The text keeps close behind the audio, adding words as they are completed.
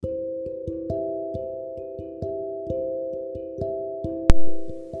Hey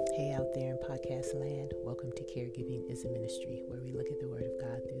out there in podcast land, welcome to Caregiving is a Ministry, where we look at the Word of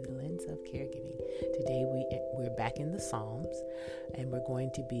God through the lens of caregiving. Today we're back in the Psalms, and we're going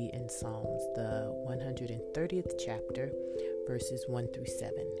to be in Psalms, the 130th chapter, verses 1 through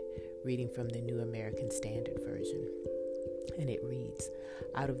 7, reading from the New American Standard Version. And it reads,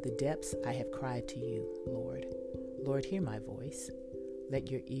 "Out of the depths I have cried to you, Lord. Lord, hear my voice. Let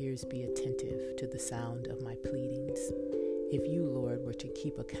your ears be attentive to the sound of my pleadings. If you, Lord, were to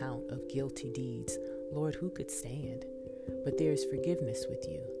keep account of guilty deeds, Lord, who could stand? But there is forgiveness with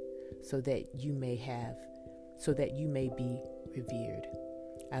you, so that you may be revered.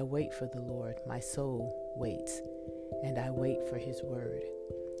 I wait for the Lord, my soul waits, and I wait for his word.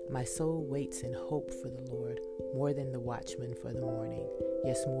 My soul waits in hope for the Lord, more than the watchman for the morning.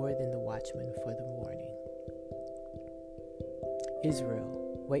 Yes, more than the watchman for the morning. Israel,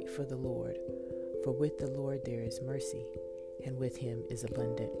 wait for the Lord, for with the Lord there is mercy, and with him is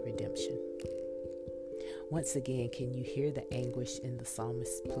abundant redemption." Once again, can you hear the anguish in the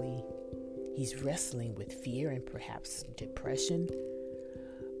psalmist's plea? He's wrestling with fear and perhaps depression.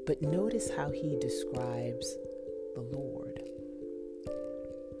 But notice how he describes the Lord.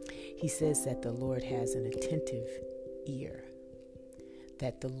 He says that the Lord has an attentive ear,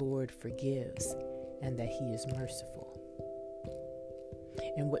 that the Lord forgives, and that he is merciful.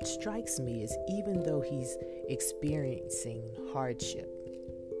 And what strikes me is, even though he's experiencing hardship,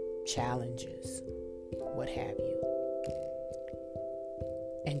 challenges, what have you,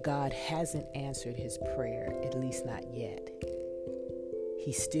 and God hasn't answered his prayer, at least not yet,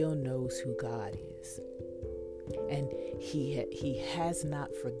 he still knows who God is. And he has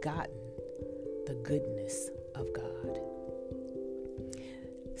not forgotten the goodness of God.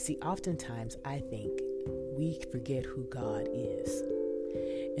 See, oftentimes I think we forget who God is.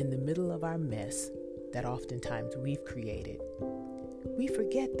 In the middle of our mess that oftentimes we've created, we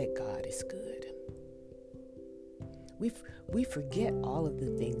forget that God is good. We forget all of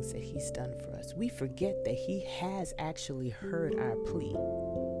the things that he's done for us. We forget that he has actually heard our plea.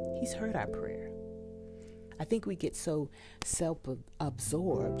 He's heard our prayer. I think we get so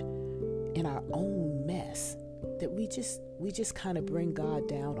self-absorbed in our own mess that we just kind of bring God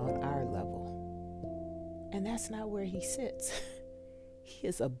down on our level. And that's not where he sits. He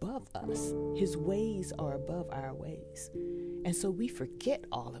is above us. His ways are above our ways. And so we forget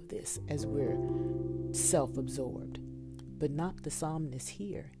all of this as we're self-absorbed. But not the psalmist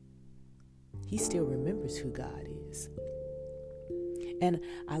here. He still remembers who God is. And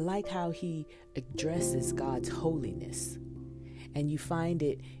I like how he addresses God's holiness. And you find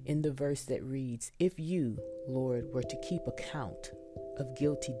it in the verse that reads, "If you, Lord, were to keep account of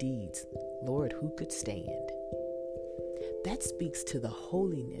guilty deeds, Lord, who could stand?" That speaks to the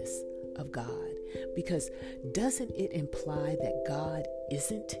holiness of God, because doesn't it imply that God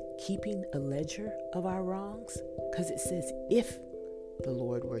isn't keeping a ledger of our wrongs? Because it says, if the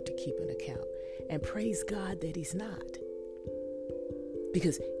Lord were to keep an account. And praise God that he's not.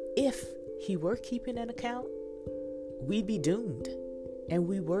 Because if he were keeping an account, we'd be doomed. And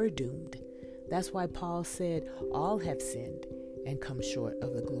we were doomed. That's why Paul said, all have sinned and come short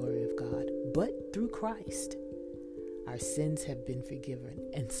of the glory of God. But through Christ, our sins have been forgiven,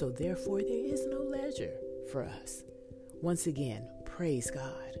 and so therefore there is no ledger for us. Once again, praise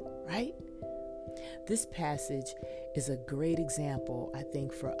God, right? This passage is a great example, I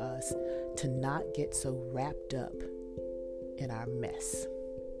think, for us to not get so wrapped up in our mess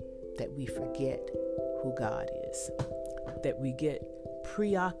that we forget who God is, that we get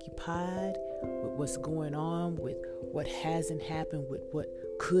preoccupied with what's going on, with what hasn't happened, with what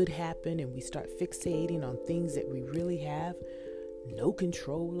could happen, and we start fixating on things that we really have no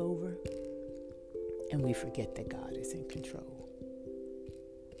control over, and we forget that God is in control.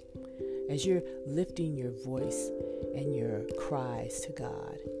 As you're lifting your voice and your cries to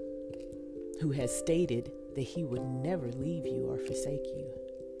God, who has stated that he would never leave you or forsake you,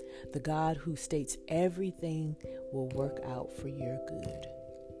 the God who states everything will work out for your good,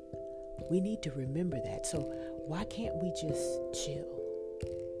 we need to remember that. So why can't we just chill,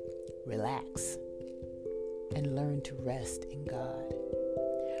 relax, and learn to rest in God,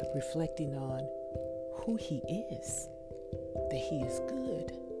 reflecting on who he is, that he is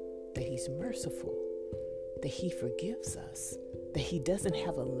good, that he's merciful, that he forgives us, that he doesn't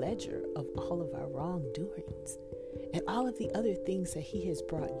have a ledger of all of our wrongdoings, and all of the other things that he has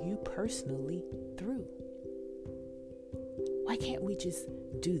brought you personally through. Why can't we just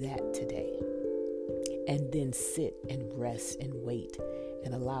do that today? And then sit and rest and wait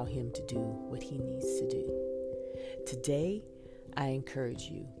and allow him to do what he needs to do. Today, I encourage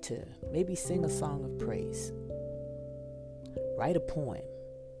you to maybe sing a song of praise, write a poem,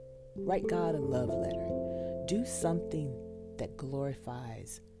 write God a love letter, do something that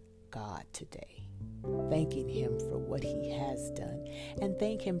glorifies God today, thanking Him for what He has done, and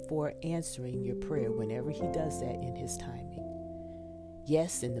thank Him for answering your prayer whenever He does that in His timing.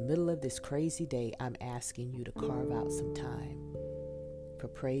 Yes, in the middle of this crazy day, I'm asking you to carve out some time for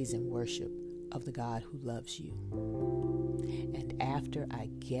praise and worship of the God who loves you. And after, I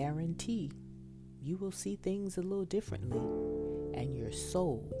guarantee you will see things a little differently, and your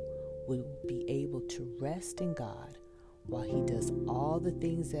soul will be able to rest in God while He does all the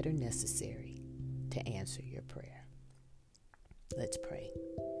things that are necessary to answer your prayer. Let's pray.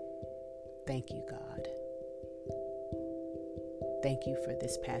 Thank you, God. Thank you for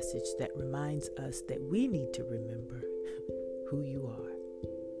this passage that reminds us that we need to remember who you are.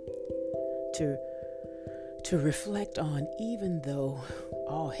 To reflect on, even though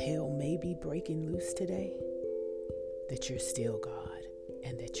all hell may be breaking loose today, that you're still God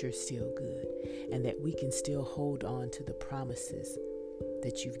and that you're still good, and that we can still hold on to the promises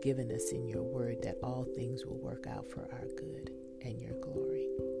that you've given us in your word, that all things will work out for our good and your glory.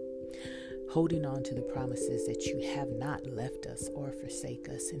 Holding on to the promises that you have not left us or forsake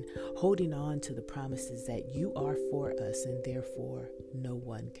us, and holding on to the promises that you are for us and therefore no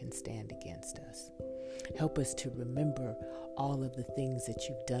one can stand against us. Help us to remember all of the things that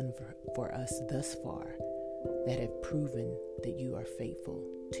you've done for us thus far that have proven that you are faithful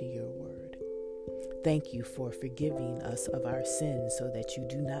to your word. Thank you for forgiving us of our sins so that you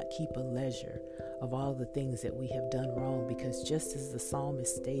do not keep a ledger of all the things that we have done wrong, because just as the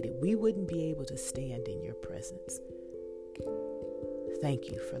psalmist stated, we wouldn't be able to stand in your presence.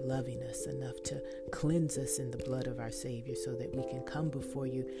 Thank you for loving us enough to cleanse us in the blood of our Savior so that we can come before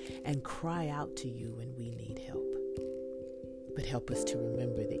you and cry out to you when we need help. But help us to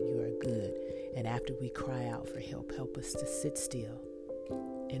remember that you are good, and after we cry out for help, help us to sit still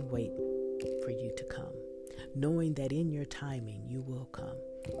and wait for you to come, knowing that in your timing you will come,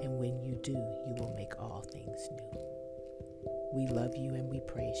 and when you do, you will make all things new. We love you and we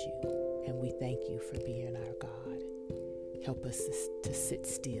praise you, and we thank you for being our God. Help us to sit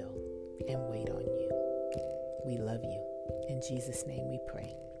still and wait on you. We love you. In Jesus' name we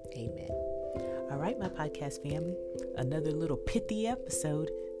pray. Amen. All right, my podcast family, another little pithy episode.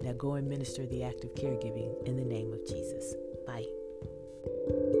 Now go and minister the act of caregiving in the name of Jesus. Bye.